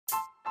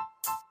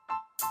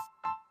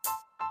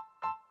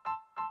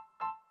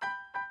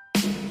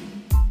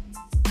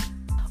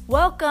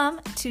Welcome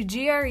to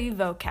GRE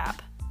Vocab.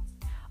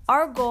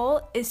 Our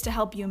goal is to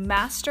help you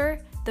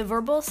master the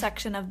verbal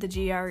section of the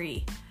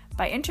GRE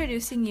by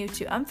introducing you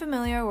to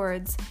unfamiliar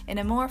words in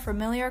a more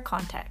familiar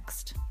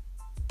context.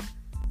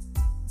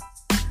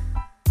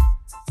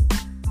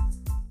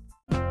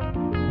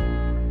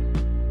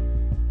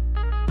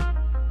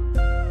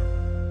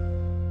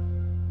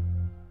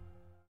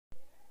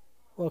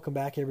 Welcome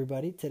back,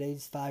 everybody.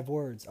 Today's 5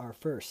 words are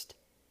first,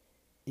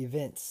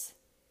 evince,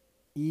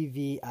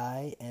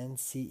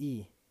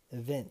 E-V-I-N-C-E,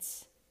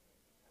 evince.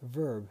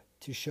 Verb,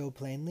 to show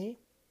plainly,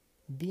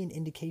 be an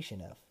indication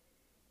of.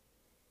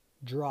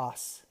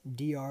 Dross,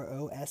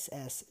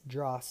 D-R-O-S-S,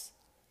 dross.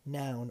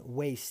 Noun,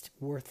 waste,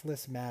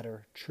 worthless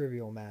matter,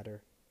 trivial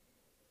matter.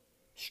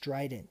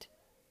 Strident,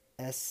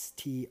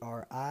 S-T-R-I-D-E-N-T,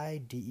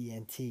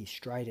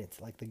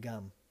 strident, like the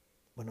gum.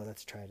 Well, no,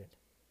 that's trident,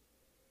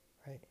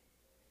 right?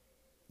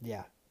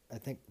 Yeah,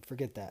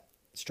 forget that.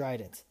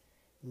 Strident.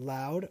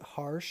 Loud,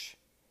 harsh,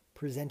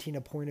 presenting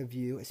a point of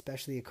view,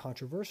 especially a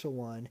controversial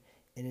one,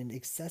 in an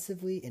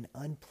excessively and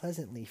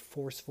unpleasantly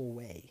forceful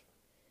way.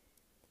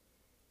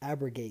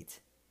 Abrogate.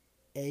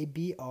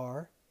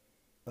 A-B-R-O-G-A-T-E.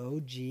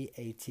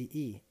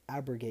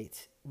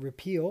 Abrogate.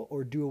 Repeal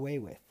or do away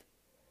with.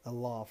 A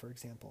law, for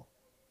example.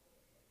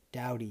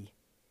 Doughty.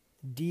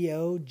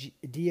 D-O-U-G-H-T-Y.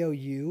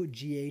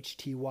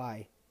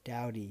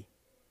 Doughty.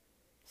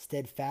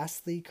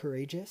 Steadfastly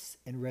courageous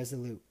and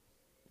resolute.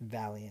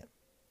 Valiant.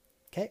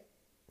 Okay,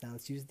 now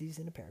let's use these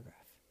in a paragraph.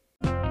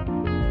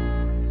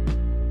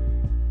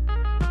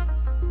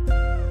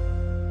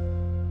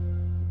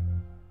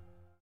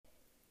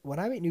 When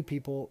I meet new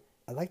people,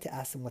 I like to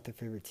ask them what their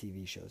favorite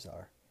TV shows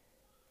are.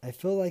 I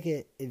feel like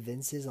it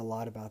evinces a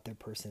lot about their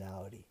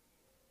personality.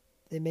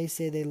 They may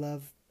say they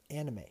love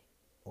anime,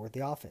 or The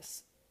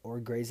Office,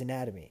 or Grey's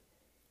Anatomy,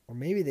 or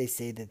maybe they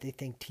say that they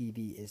think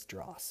TV is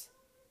dross.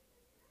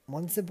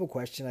 One simple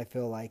question I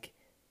feel like,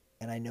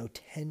 and I know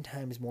 10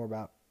 times more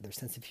about their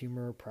sense of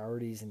humor,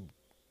 priorities, and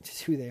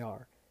just who they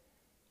are.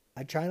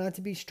 I try not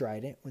to be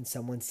strident when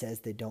someone says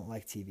they don't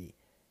like TV.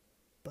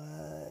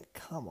 But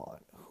come on,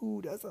 who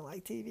doesn't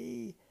like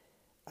TV?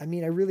 I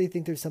mean, I really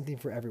think there's something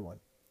for everyone.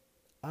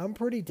 I'm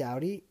pretty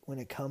dowdy when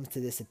it comes to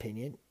this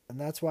opinion,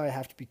 and that's why I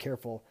have to be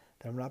careful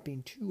that I'm not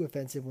being too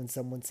offensive when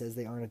someone says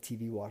they aren't a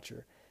TV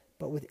watcher.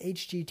 But with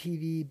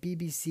HGTV,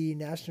 BBC,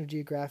 National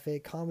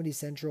Geographic, Comedy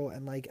Central,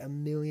 and like a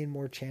million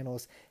more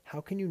channels,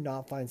 how can you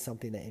not find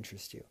something that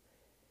interests you?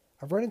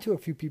 I've run into a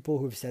few people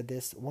who have said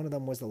this. One of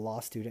them was a law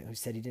student who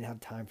said he didn't have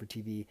time for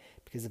TV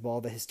because of all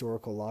the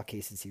historical law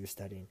cases he was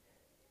studying.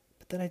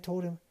 But then I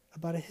told him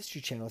about a History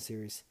Channel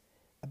series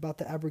about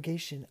the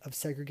abrogation of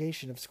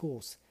segregation of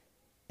schools.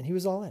 And he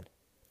was all in.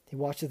 He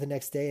watched it the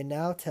next day and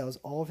now tells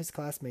all of his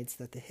classmates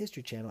that the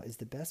History Channel is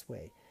the best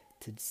way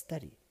to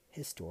study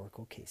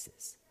historical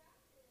cases.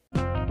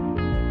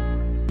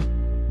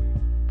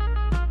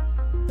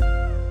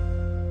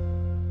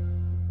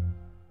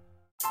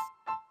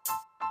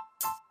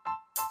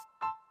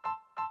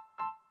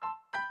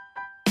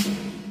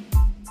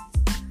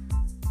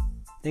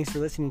 Thanks for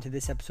listening to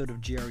this episode of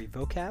GRE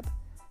Vocab.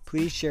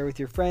 Please share with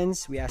your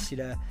friends. We ask you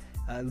to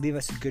leave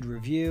us a good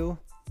review.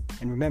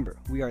 And remember,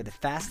 we are the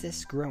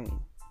fastest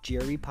growing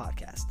GRE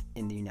podcast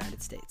in the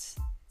United States.